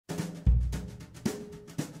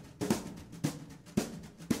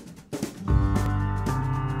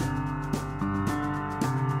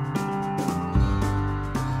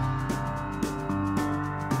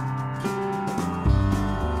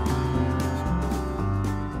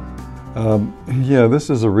Yeah, this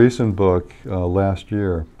is a recent book, last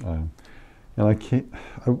year, and I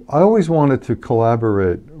always wanted to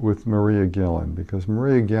collaborate with Maria Gillen because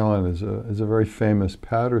Maria Gillen is a very famous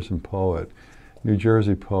Patterson poet, New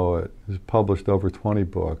Jersey poet, who's published over 20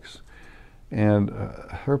 books, and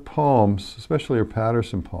her poems, especially her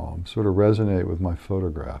Patterson poems, sort of resonate with my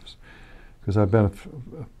photographs because I've been a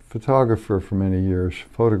photographer for many years,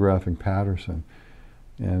 photographing Patterson,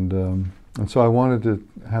 and so I wanted to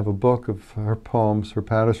have a book of her poems, her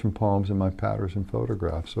Patterson poems, and my Patterson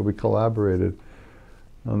photographs. So we collaborated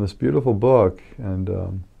on this beautiful book, and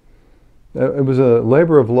it was a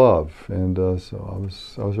labor of love. And so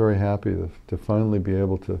I was very happy to finally be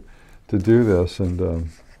able to do this and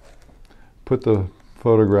put the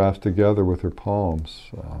photographs together with her poems.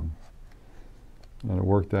 And it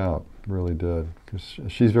worked out, really did, because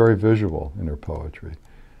she's very visual in her poetry.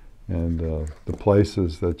 And the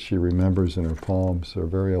places that she remembers in her poems are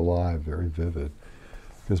very alive, very vivid.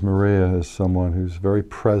 Because Maria is someone who's very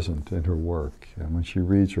present in her work. And when she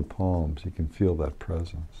reads her poems, you can feel that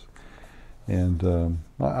presence. And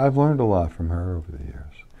I've learned a lot from her over the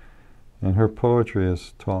years. And her poetry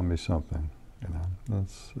has taught me something. You know,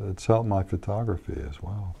 it's helped my photography as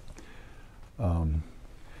well. And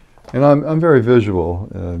I'm very visual.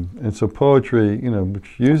 And so poetry, you know,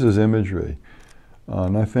 which uses imagery.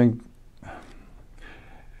 And I think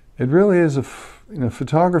it really is you know,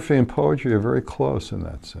 photography and poetry are very close in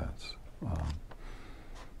that sense.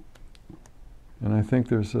 And I think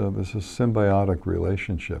there's a symbiotic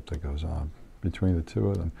relationship that goes on between the two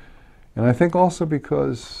of them. And I think also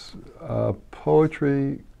because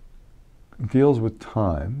poetry deals with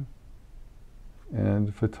time,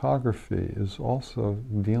 and photography is also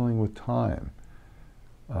dealing with time.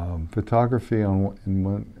 Photography,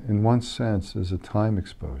 in one sense, is a time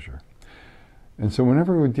exposure. And so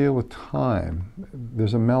whenever we deal with time,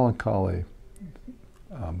 there's a melancholy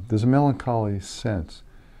sense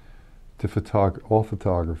to all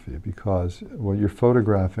photography, because what you're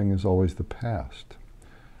photographing is always the past.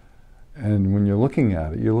 And when you're looking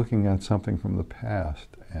at it, you're looking at something from the past,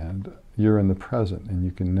 and you're in the present, and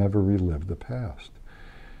you can never relive the past.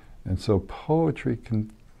 And so poetry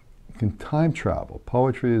can time travel.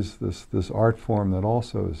 Poetry is this art form that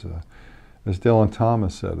also is, as Dylan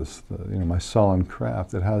Thomas said, is my solemn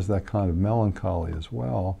craft. It has that kind of melancholy as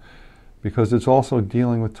well, because it's also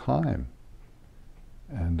dealing with time,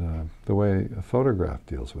 and the way a photograph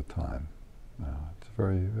deals with time. It's a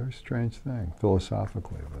very, very strange thing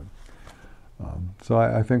philosophically. But so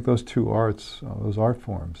I think those two arts, those art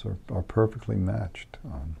forms, are perfectly matched.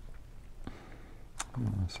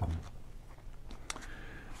 So.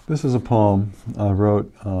 This is a poem I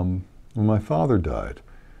wrote when my father died.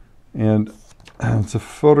 And it's a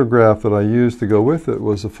photograph that I used to go with it,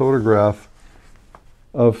 was a photograph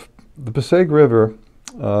of the Passaic River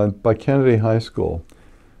by Kennedy High School.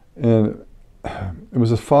 And it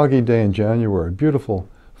was a foggy day in January, beautiful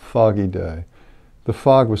foggy day. The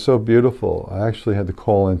fog was so beautiful, I actually had to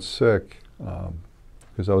call in sick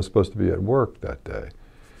because I was supposed to be at work that day.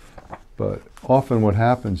 But often what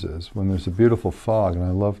happens is, when there's a beautiful fog, and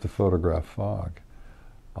I love to photograph fog,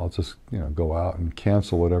 I'll just go out and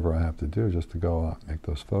cancel whatever I have to do just to go out and make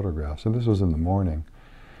those photographs. And this was in the morning.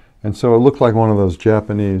 And so it looked like one of those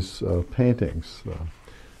Japanese paintings,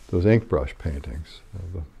 those ink brush paintings.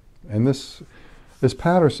 And this is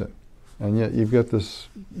Patterson. And yet you've got this,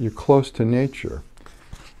 you're close to nature.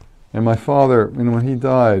 And my father, when he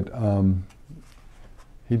died in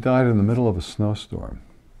the middle of a snowstorm.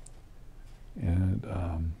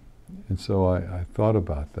 And so I thought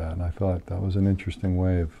about that, and I thought that was an interesting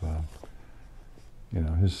way of,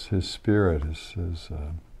 his spirit, his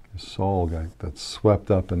soul that's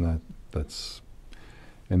swept up in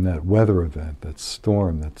that weather event, that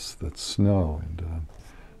storm, that snow. And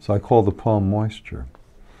so I called the poem Moisture.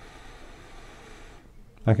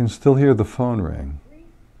 I can still hear the phone ring,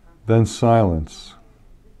 then silence,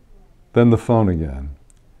 then the phone again.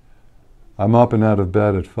 I'm up and out of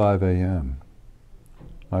bed at 5 a.m.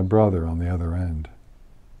 My brother on the other end.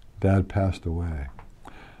 Dad passed away.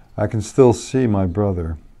 I can still see my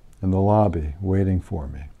brother in the lobby waiting for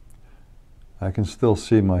me. I can still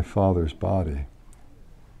see my father's body.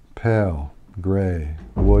 Pale, gray,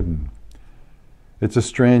 wooden. It's a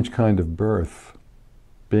strange kind of birth,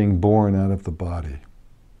 being born out of the body.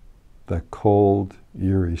 That cold,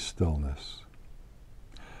 eerie stillness.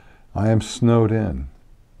 I am snowed in.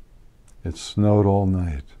 It snowed all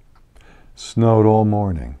night. Snowed all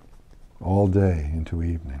morning, all day into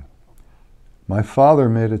evening. My father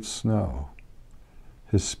made it snow.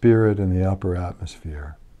 His spirit in the upper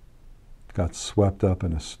atmosphere got swept up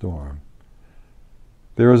in a storm.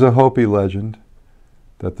 There is a Hopi legend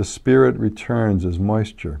that the spirit returns as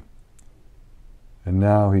moisture, and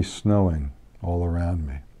now he's snowing all around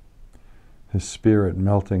me. His spirit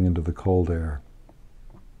melting into the cold air,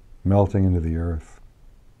 melting into the earth,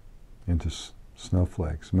 into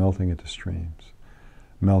snowflakes, melting into streams,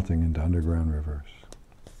 melting into underground rivers.